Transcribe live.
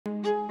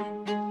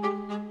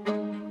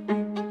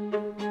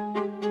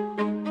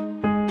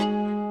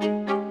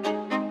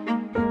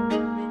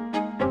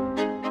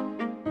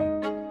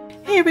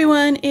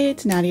everyone,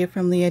 it's Nadia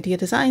from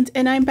liadiadesigns,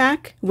 and I'm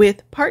back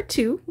with part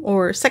 2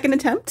 or second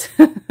attempt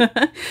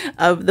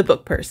of the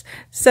book purse.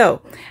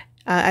 So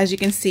as you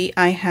can see,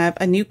 I have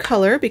a new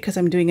color because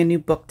I'm doing a new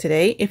book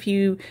today. If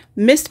you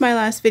missed my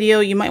last video,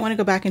 you might want to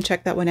go back and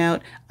check that one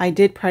out. I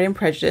did Pride and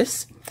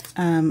Prejudice,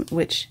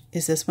 which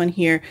is this one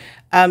here.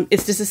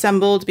 It's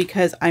disassembled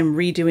because I'm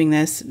redoing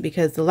this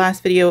because the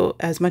last video,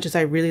 as much as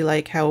I really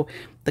like how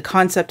the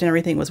concept and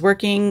everything was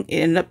working, it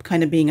ended up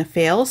kind of being a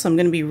fail. So I'm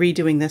going to be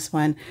redoing this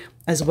one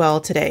as well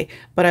today,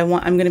 but I'm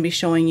going to be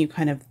showing you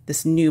kind of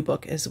this new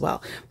book as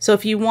well. So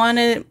if you want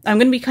to, I'm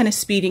going to be kind of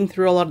speeding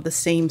through a lot of the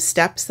same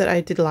steps that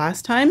I did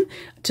last time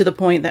to the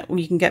point that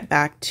we can get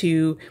back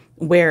to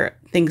where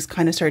things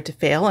kind of started to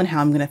fail and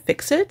how I'm going to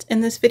fix it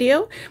in this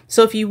video.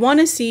 So if you want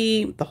to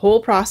see the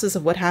whole process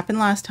of what happened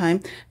last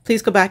time,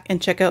 please go back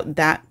and check out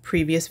that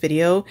previous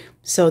video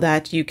so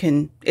that you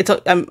can,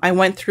 I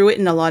went through it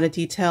in a lot of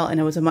detail and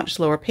it was a much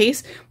slower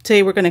pace.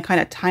 Today we're going to kind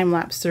of time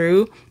lapse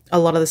through a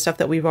lot of the stuff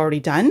that we've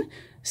already done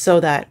so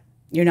that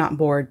you're not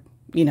bored,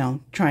 you know,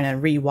 trying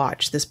to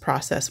rewatch this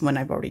process when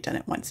I've already done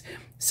it once.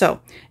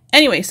 So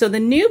anyway, so the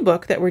new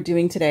book that we're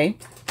doing today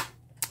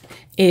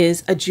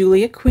is a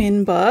Julia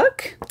Quinn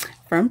book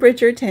from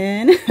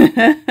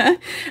Bridgerton,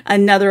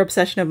 another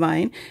obsession of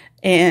mine.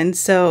 And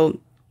so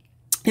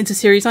it's a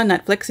series on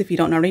Netflix, if you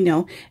don't already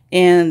know.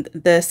 And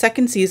the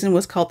second season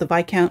was called The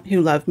Viscount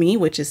Who Loved Me,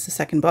 which is the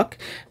second book.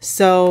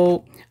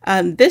 So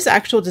this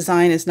actual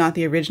design is not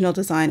the original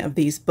design of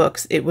these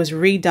books. It was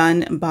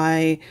redone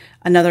by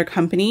another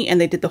company and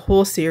they did the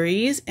whole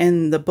series,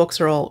 and the books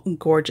are all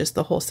gorgeous.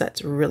 The whole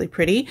set's really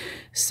pretty.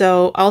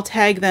 So I'll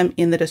tag them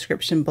in the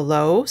description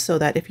below so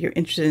that if you're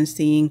interested in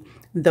seeing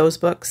those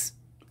books,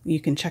 you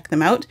can check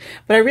them out.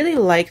 But I really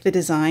like the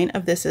design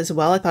of this as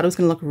well. I thought it was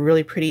going to look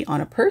really pretty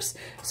on a purse.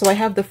 So I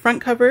have the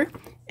front cover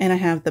and I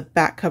have the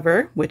back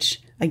cover,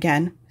 which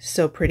again,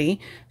 so pretty.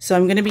 So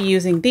I'm going to be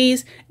using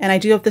these, and I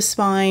do have the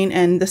spine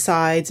and the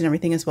sides and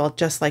everything as well,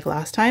 just like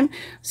last time.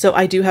 So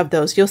I do have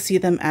those. You'll see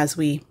them as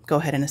we go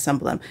ahead and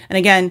assemble them. And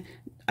again,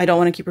 I don't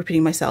want to keep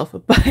repeating myself,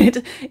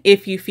 but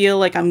if you feel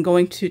like I'm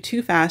going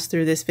too fast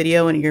through this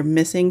video and you're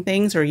missing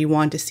things or you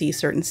want to see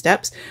certain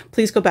steps,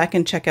 please go back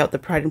and check out the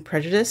Pride and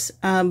Prejudice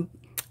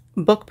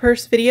book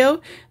purse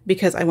video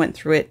because I went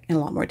through it in a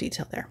lot more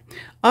detail there.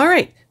 All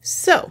right,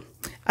 so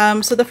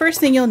so the first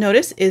thing you'll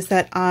notice is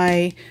that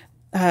I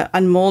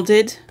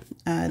unmolded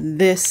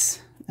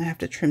this. I have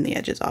to trim the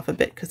edges off a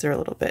bit because they're a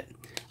little bit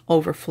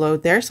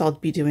overflowed there, so I'll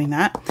be doing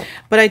that.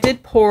 But I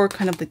did pour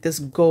kind of like this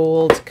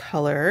gold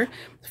color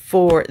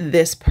for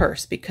this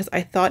purse because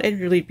I thought it'd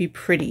really be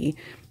pretty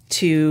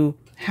to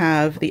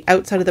have the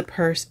outside of the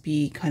purse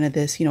be kind of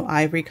this, you know,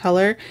 ivory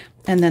color,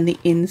 and then the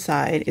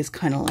inside is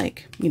kind of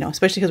like, you know,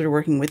 especially because we're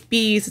working with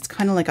bees, it's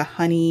kind of like a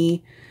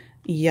honey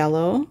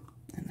yellow.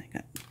 And I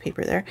got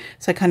paper there.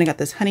 So I kind of got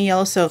this honey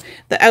yellow. So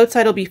the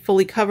outside will be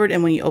fully covered,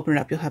 and when you open it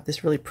up, you'll have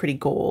this really pretty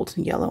gold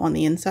yellow on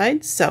the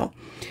inside. So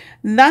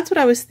that's what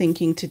I was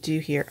thinking to do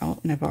here. Oh,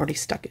 and I've already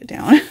stuck it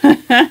down.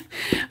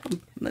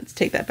 Let's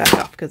take that back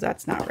off because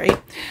that's not right.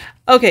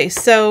 Okay,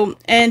 so,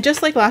 and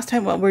just like last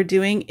time, what we're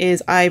doing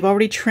is I've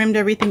already trimmed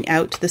everything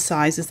out to the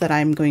sizes that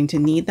I'm going to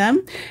need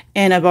them.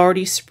 And I've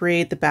already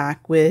sprayed the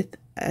back with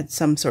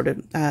some sort of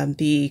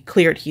the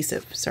clear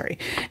adhesive, sorry.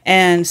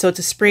 And so it's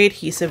a spray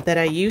adhesive that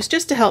I use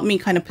just to help me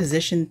kind of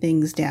position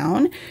things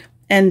down.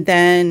 And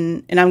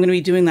then, and I'm going to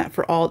be doing that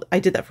for all, I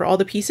did that for all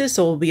the pieces.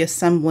 So we'll be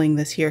assembling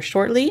this here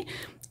shortly.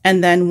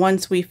 And then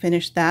once we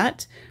finish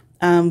that,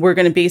 we're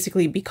going to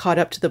basically be caught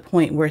up to the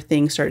point where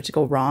things started to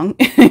go wrong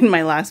in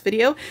my last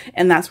video.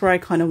 And that's where I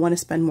kind of want to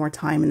spend more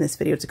time in this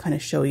video to kind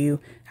of show you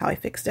how I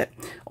fixed it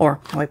or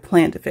how I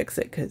plan to fix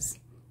it, because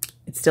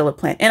it's still a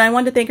plan. And I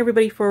want to thank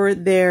everybody for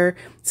their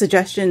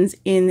suggestions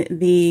in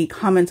the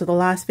comments of the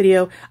last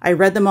video. I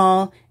read them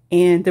all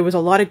and there was a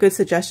lot of good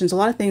suggestions, a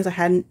lot of things I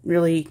hadn't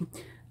really,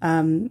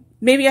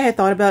 maybe I had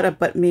thought about it,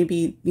 but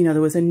maybe, you know,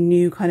 there was a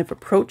new kind of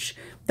approach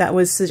that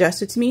was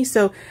suggested to me.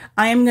 So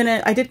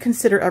I did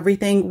consider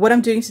everything. What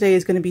I'm doing today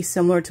is going to be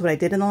similar to what I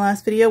did in the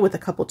last video with a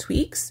couple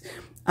tweaks.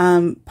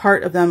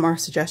 Part of them are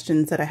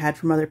suggestions that I had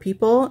from other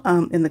people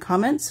in the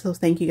comments. So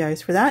thank you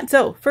guys for that.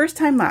 So first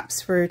time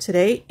lapse for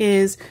today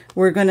is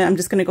I'm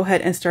just going to go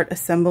ahead and start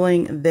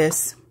assembling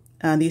this,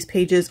 these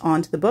pages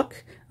onto the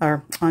book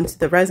or onto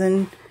the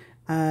resin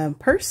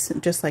purse,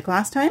 just like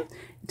last time,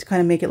 to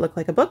kind of make it look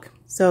like a book.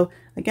 So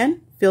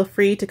again, feel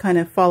free to kind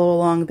of follow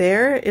along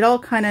there. It all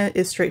kind of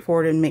is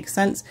straightforward and makes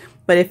sense,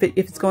 but if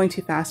it's going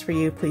too fast for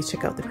you, please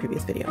check out the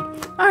previous video.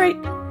 All right,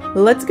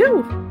 let's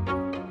go.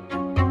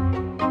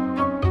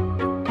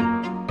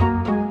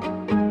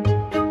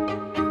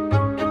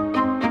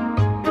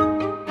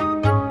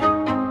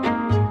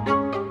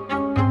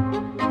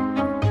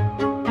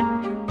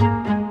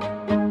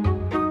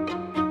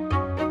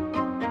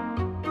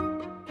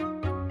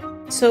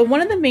 So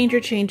one of the major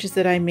changes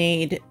that I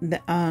made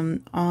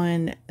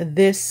on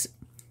this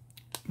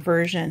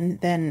version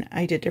than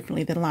I did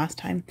differently than last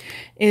time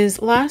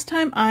is last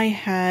time I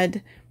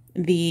had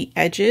the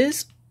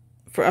edges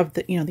of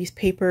the, you know, these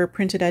paper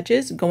printed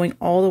edges going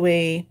all the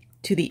way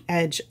to the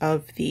edge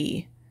of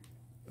the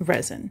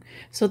resin.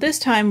 So this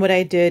time what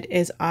I did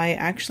is I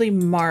actually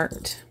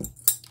marked,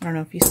 I don't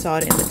know if you saw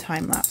it in the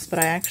time lapse, but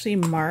I actually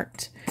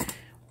marked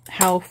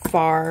how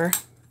far,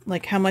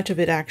 like how much of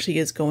it actually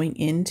is going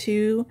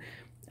into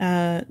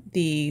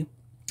the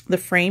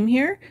frame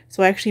here.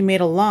 So I actually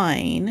made a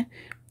line,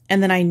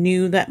 and then I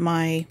knew that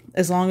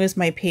as long as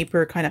my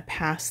paper kind of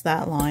passed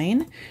that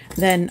line,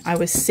 then I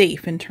was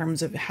safe in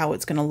terms of how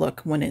it's going to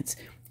look when it's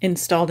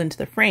installed into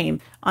the frame.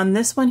 On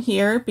this one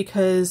here,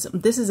 because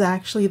this is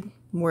actually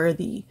where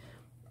the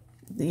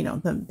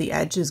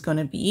edge is going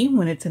to be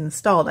when it's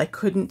installed, I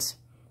couldn't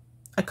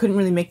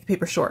really make the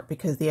paper short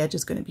because the edge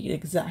is going to be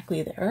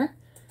exactly there.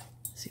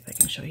 Let's see if I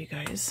can show you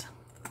guys.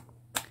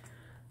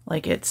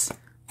 Like, it's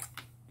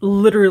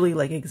literally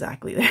like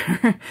exactly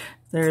there.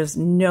 There's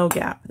no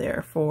gap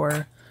there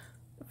for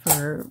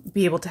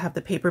be able to have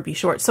the paper be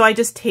short. So I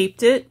just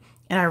taped it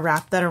and I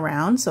wrapped that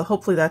around. So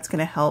hopefully that's going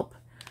to help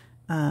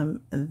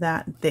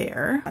that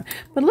there.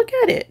 But look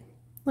at it.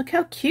 Look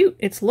how cute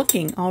it's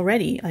looking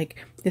already.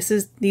 Like, these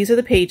are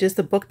the pages.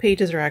 The book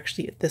pages are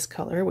actually this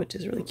color, which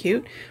is really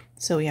cute.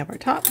 So we have our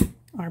top,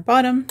 our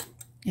bottom,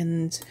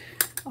 and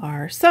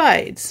our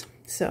sides.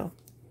 So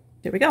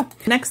there we go.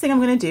 Next thing I'm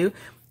going to do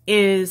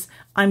is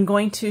I'm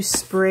going to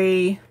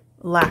spray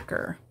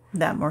lacquer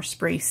them or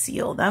spray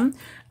seal them.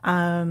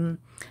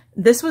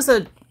 This was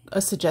a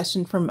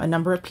suggestion from a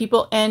number of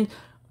people, and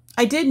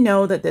I did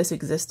know that this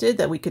existed,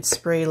 that we could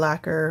spray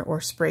lacquer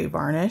or spray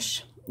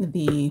varnish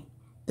the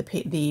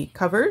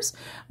covers,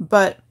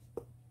 but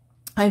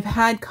I've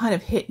had kind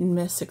of hit and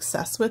miss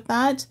success with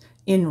that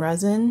in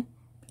resin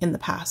in the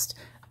past.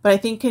 But I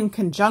think in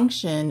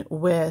conjunction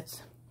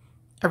with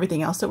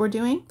everything else that we're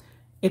doing,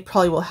 it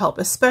probably will help,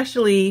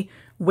 especially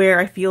where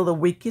I feel the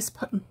weakest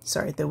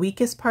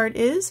part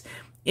is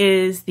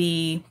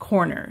the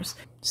corners.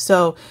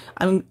 So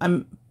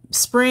I'm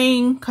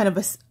spraying kind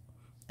of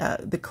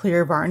the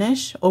clear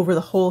varnish over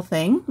the whole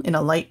thing in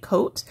a light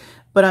coat,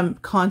 but I'm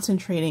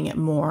concentrating it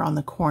more on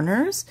the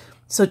corners.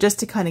 So just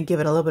to kind of give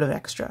it a little bit of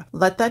extra.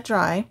 Let that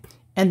dry,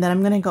 and then I'm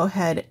going to go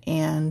ahead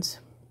and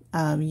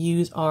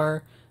use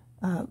our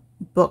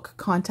book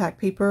contact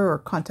paper or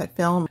contact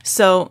film.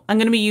 So I'm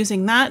going to be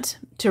using that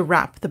to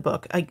wrap the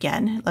book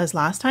again as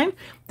last time.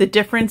 The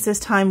difference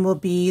this time will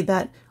be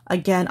that,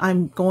 again,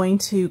 I'm going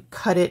to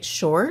cut it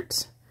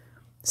short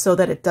so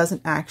that it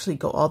doesn't actually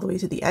go all the way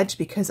to the edge,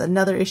 because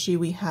another issue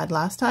we had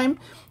last time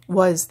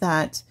was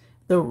that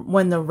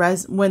when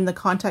the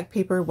contact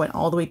paper went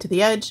all the way to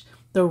the edge,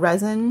 the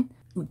resin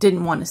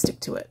didn't want to stick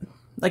to it.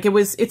 Like,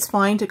 it's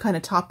fine to kind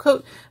of top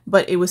coat,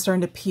 but it was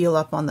starting to peel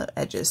up on the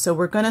edges. So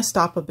we're going to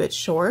stop a bit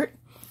short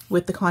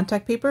with the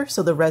contact paper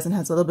so the resin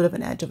has a little bit of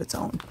an edge of its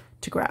own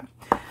to grab.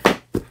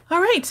 All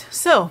right,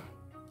 so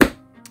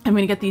I'm going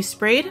to get these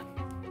sprayed.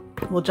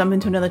 We'll jump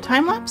into another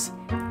time lapse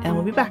and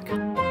we'll be back.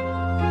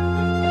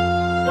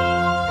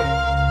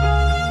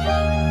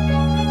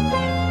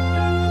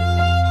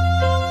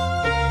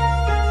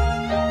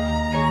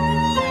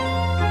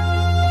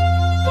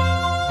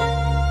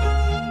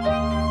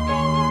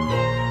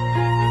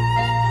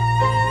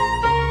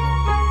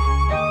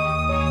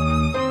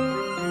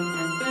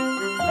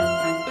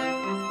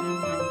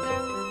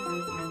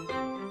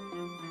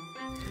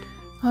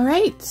 All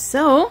right,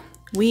 so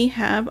we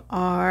have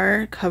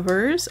our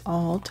covers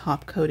all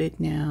top coated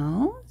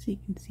now. So you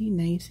can see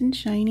nice and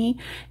shiny.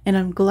 And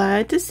I'm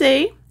glad to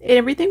say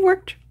everything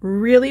worked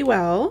really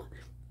well.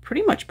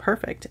 Pretty much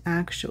perfect,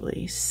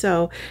 actually.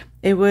 So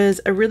it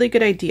was a really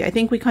good idea. I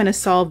think we kind of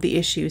solved the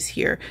issues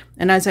here.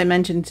 And as I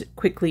mentioned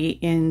quickly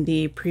in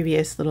the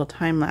previous little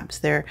time lapse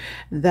there,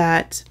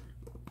 that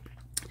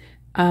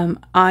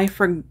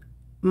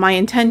my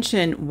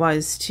intention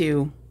was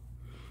to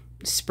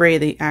spray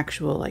the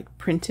actual like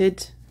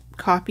printed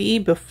copy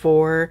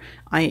before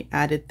I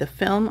added the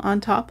film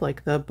on top,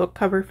 like the book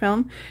cover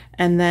film,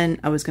 and then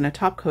I was going to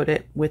top coat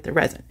it with the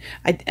resin.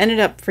 I ended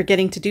up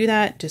forgetting to do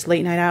that, just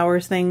late night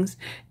hours things,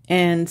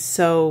 and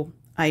so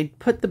I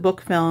put the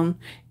book film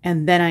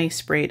and then I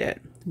sprayed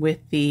it with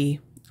the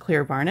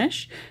clear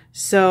varnish.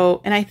 So,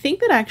 and I think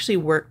that actually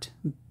worked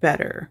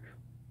better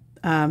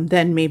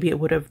than maybe it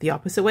would have the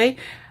opposite way.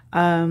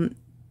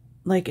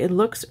 Like, it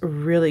looks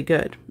really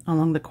good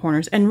along the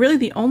corners, and really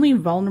the only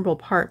vulnerable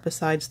part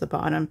besides the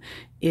bottom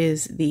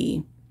is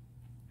the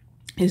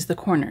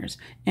corners.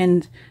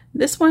 And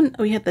this one,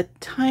 we had the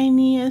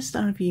tiniest, I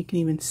don't know if you can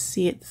even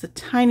see it, it's the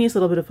tiniest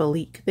little bit of a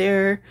leak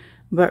there,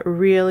 but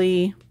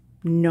really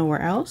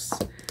nowhere else.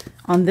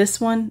 On this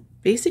one,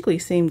 basically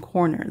same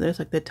corner, there's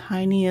like the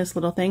tiniest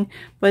little thing,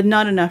 but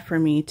not enough for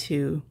me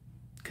to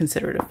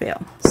consider it a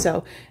fail.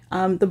 So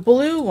the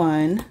blue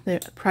one,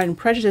 the Pride and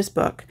Prejudice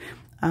book,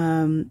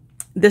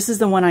 this is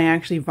the one I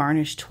actually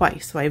varnished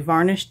twice. So I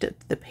varnished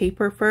the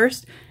paper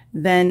first,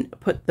 then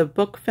put the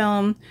book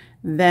film,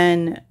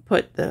 then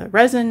put the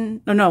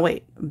resin,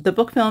 the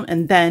book film,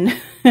 and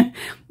then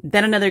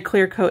then another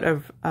clear coat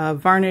of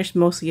varnish,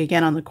 mostly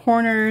again on the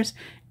corners,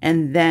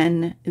 and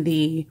then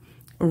the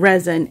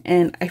resin.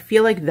 And I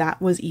feel like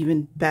that was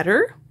even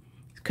better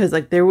because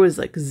like there was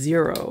like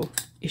 0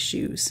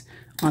 issues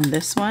on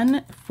this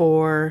one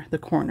for the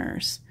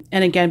corners.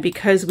 And again,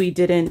 because we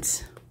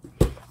didn't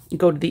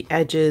go to the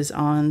edges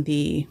on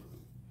the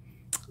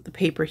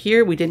paper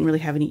here, we didn't really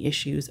have any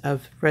issues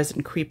of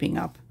resin creeping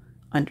up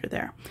under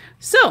there.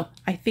 So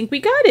I think we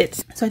got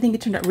it. So I think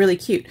it turned out really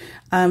cute.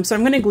 So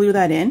I'm going to glue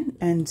that in,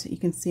 and you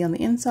can see on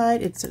the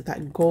inside, it's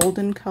that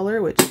golden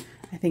color, which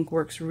I think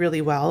works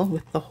really well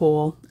with the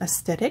whole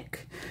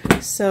aesthetic.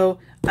 So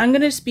I'm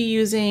going to just be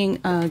using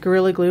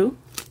Gorilla Glue.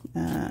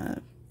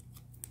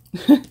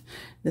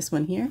 This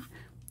one here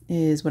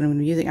is what I'm going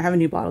to be using. I have a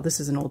new bottle. This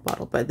is an old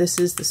bottle, but this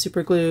is the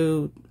Super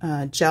Glue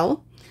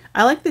gel.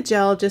 I like the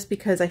gel just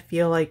because I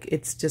feel like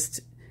it's just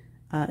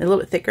a little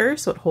bit thicker,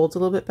 so it holds a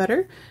little bit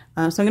better.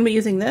 So I'm going to be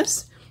using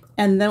this.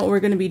 And then what we're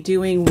going to be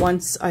doing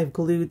once I've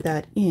glued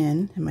that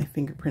in, and my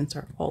fingerprints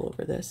are all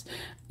over this,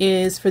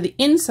 is for the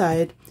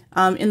inside.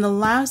 In the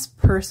last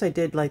purse I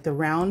did, like the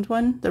round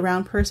one, the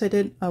round purse I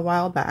did a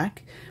while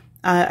back,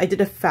 I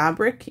did a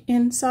fabric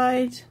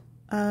inside,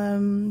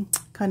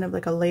 kind of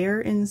like a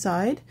layer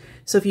inside.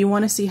 So if you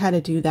want to see how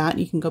to do that,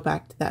 you can go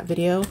back to that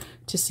video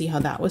to see how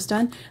that was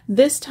done.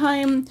 This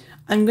time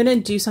I'm going to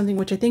do something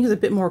which I think is a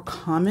bit more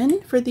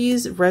common for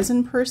these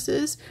resin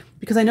purses,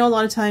 because I know a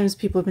lot of times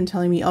people have been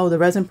telling me, oh, the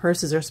resin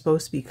purses are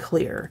supposed to be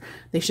clear.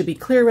 They should be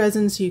clear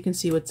resin so you can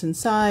see what's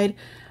inside.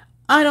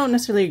 I don't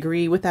necessarily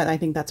agree with that. I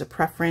think that's a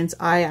preference.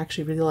 I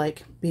actually really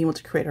like being able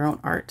to create our own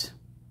art.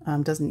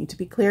 Doesn't need to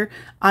be clear.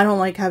 I don't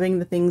like having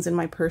the things in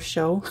my purse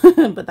show,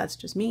 but that's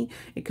just me.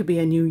 It could be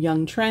a new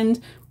young trend,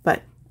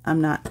 but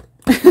I'm not,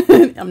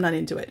 I'm not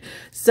into it.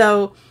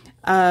 So,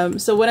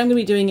 so what I'm going to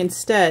be doing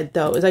instead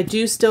though, is I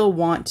do still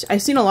want,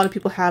 I've seen a lot of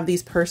people have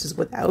these purses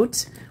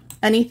without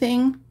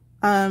anything,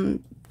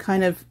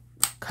 kind of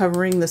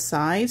covering the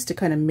sides to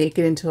kind of make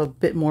it into a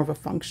bit more of a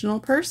functional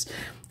purse.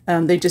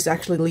 They just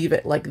actually leave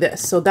it like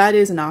this. So that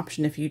is an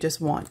option if you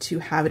just want to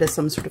have it as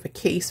some sort of a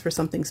case for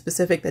something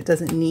specific that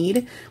doesn't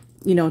need,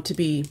 you know,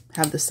 to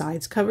have the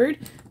sides covered,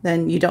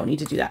 then you don't need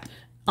to do that.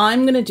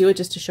 I'm going to do it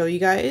just to show you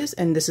guys,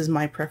 and this is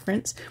my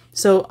preference.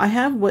 So I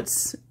have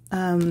what's,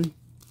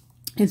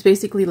 it's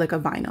basically like a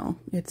vinyl.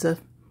 It's a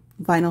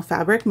vinyl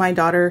fabric. My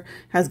daughter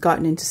has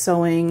gotten into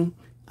sewing,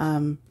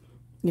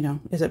 you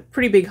know, is a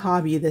pretty big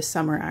hobby this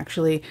summer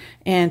actually.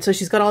 And so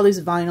she's got all these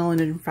vinyl and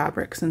different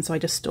fabrics. And so I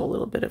just stole a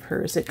little bit of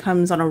hers. It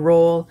comes on a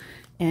roll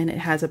and it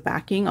has a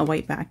backing, a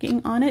white backing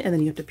on it. And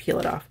then you have to peel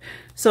it off.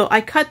 So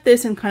I cut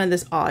this in kind of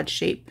this odd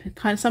shape,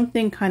 kind of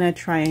something kind of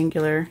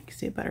triangular. You can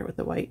see it better with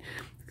the white,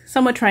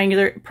 somewhat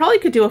triangular. Probably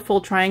could do a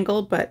full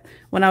triangle, but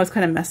when I was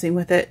kind of messing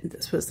with it,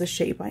 this was the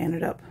shape I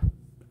ended up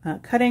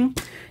cutting.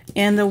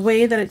 And the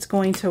way that it's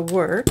going to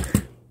work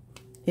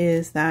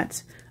is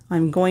that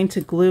I'm going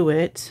to glue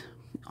it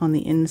on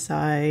the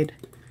inside.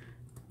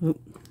 Oop,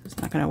 it's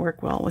not going to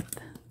work well with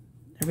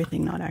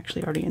everything not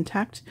actually already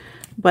intact,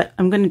 but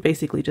I'm going to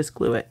basically just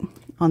glue it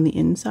on the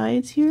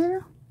insides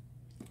here.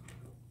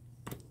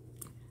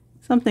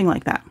 Something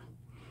like that.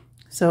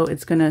 So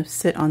it's going to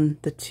sit on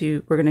the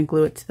two, we're going to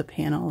glue it to the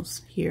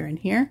panels here and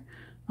here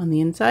on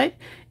the inside.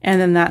 And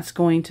then that's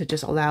going to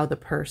just allow the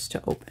purse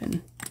to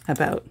open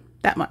about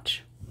that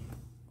much,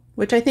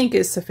 which I think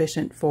is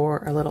sufficient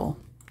for a little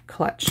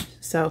clutch.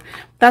 So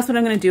that's what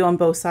I'm going to do on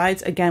both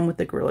sides, again with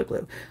the Gorilla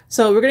Glue.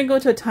 So we're going to go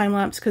to a time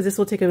lapse because this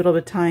will take a little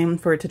bit of time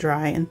for it to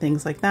dry and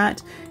things like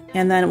that.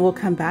 And then we'll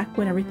come back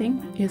when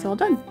everything is all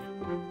done.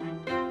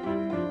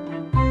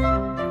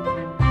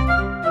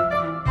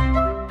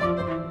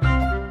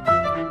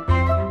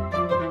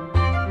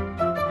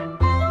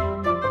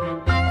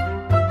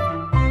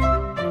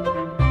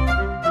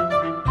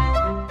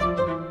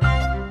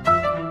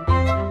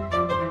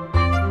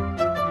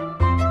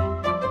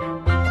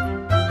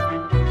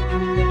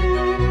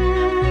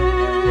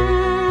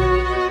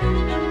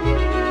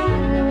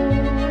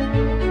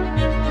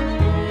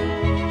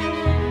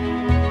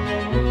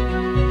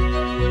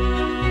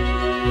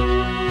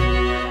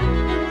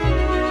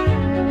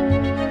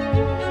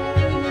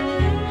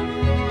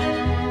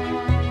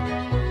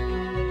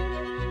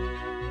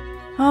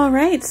 All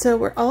right, so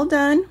we're all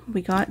done.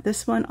 We got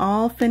this one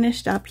all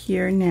finished up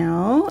here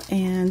now,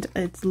 and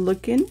it's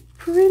looking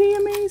pretty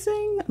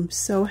amazing. I'm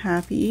so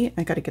happy.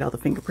 I got to get all the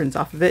fingerprints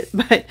off of it,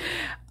 but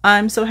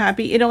I'm so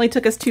happy. It only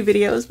took us 2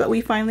 videos, but we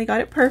finally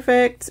got it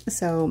perfect.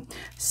 So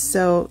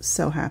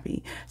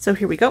happy. So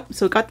here we go.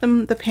 So we got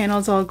the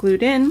panels all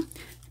glued in,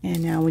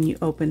 and now when you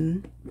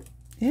open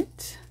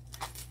it,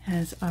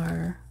 has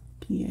our,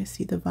 can you guys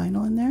see the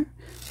vinyl in there?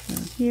 So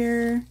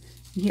here.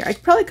 Here, I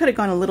probably could have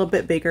gone a little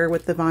bit bigger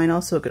with the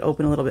vinyl so it could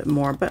open a little bit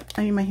more, but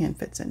I mean, my hand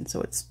fits in,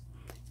 so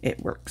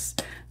it works.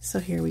 So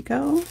here we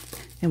go.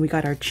 And we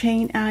got our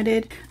chain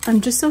added.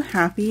 I'm just so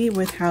happy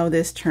with how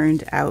this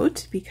turned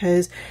out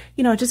because,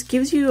 you know, it just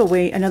gives you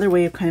another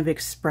way of kind of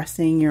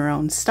expressing your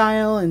own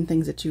style and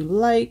things that you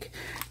like.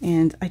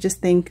 And I just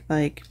think,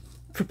 like,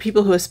 for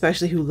people who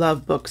especially who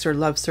love books or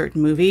love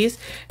certain movies,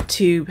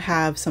 to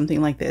have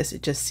something like this,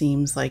 it just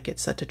seems like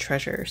it's such a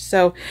treasure.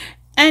 So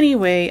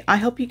anyway, I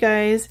hope you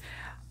guys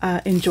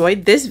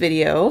enjoyed this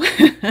video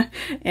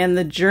and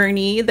the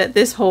journey that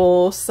this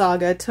whole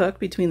saga took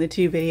between the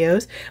two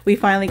videos. We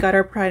finally got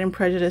our Pride and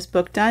Prejudice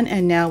book done,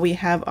 and now we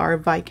have our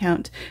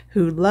Viscount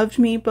Who Loved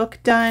Me book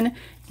done,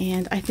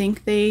 and I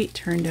think they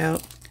turned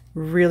out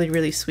really,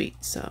 really sweet.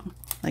 So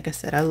like I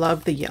said, I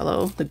love the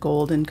yellow, the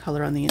golden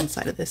color on the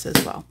inside of this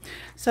as well.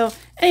 So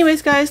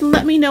anyways, guys,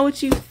 let me know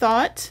what you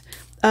thought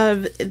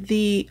of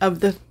the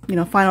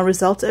final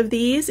results of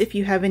these. If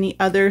you have any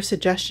other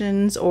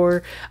suggestions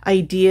or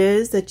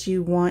ideas that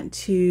you want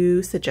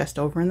to suggest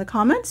over in the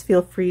comments,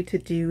 feel free to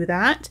do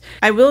that.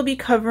 I will be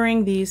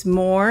covering these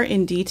more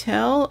in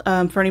detail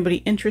for anybody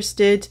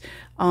interested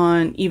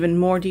on even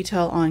more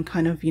detail on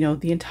kind of,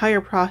 the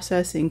entire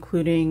process,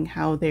 including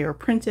how they are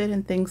printed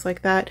and things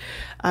like that.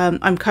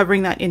 I'm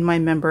covering that in my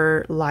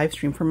member live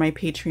stream for my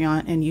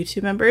Patreon and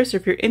YouTube members. So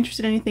if you're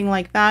interested in anything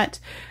like that,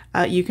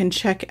 you can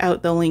check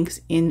out the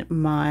links in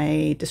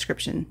my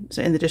description.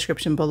 So in the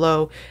description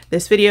below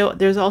this video,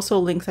 there's also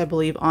links, I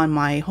believe, on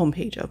my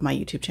homepage of my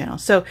YouTube channel.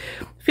 So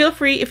feel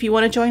free, if you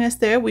want to join us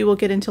there. We will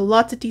get into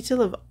lots of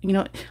detail of,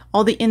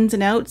 all the ins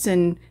and outs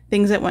and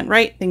things that went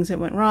right, things that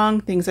went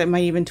wrong, things I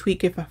might even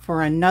tweak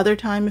for another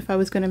time if I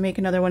was going to make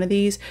another one of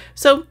these.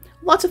 So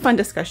lots of fun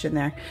discussion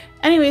there.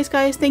 Anyways,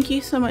 guys, thank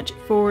you so much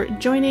for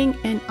joining,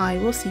 and I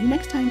will see you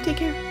next time. Take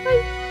care.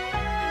 Bye.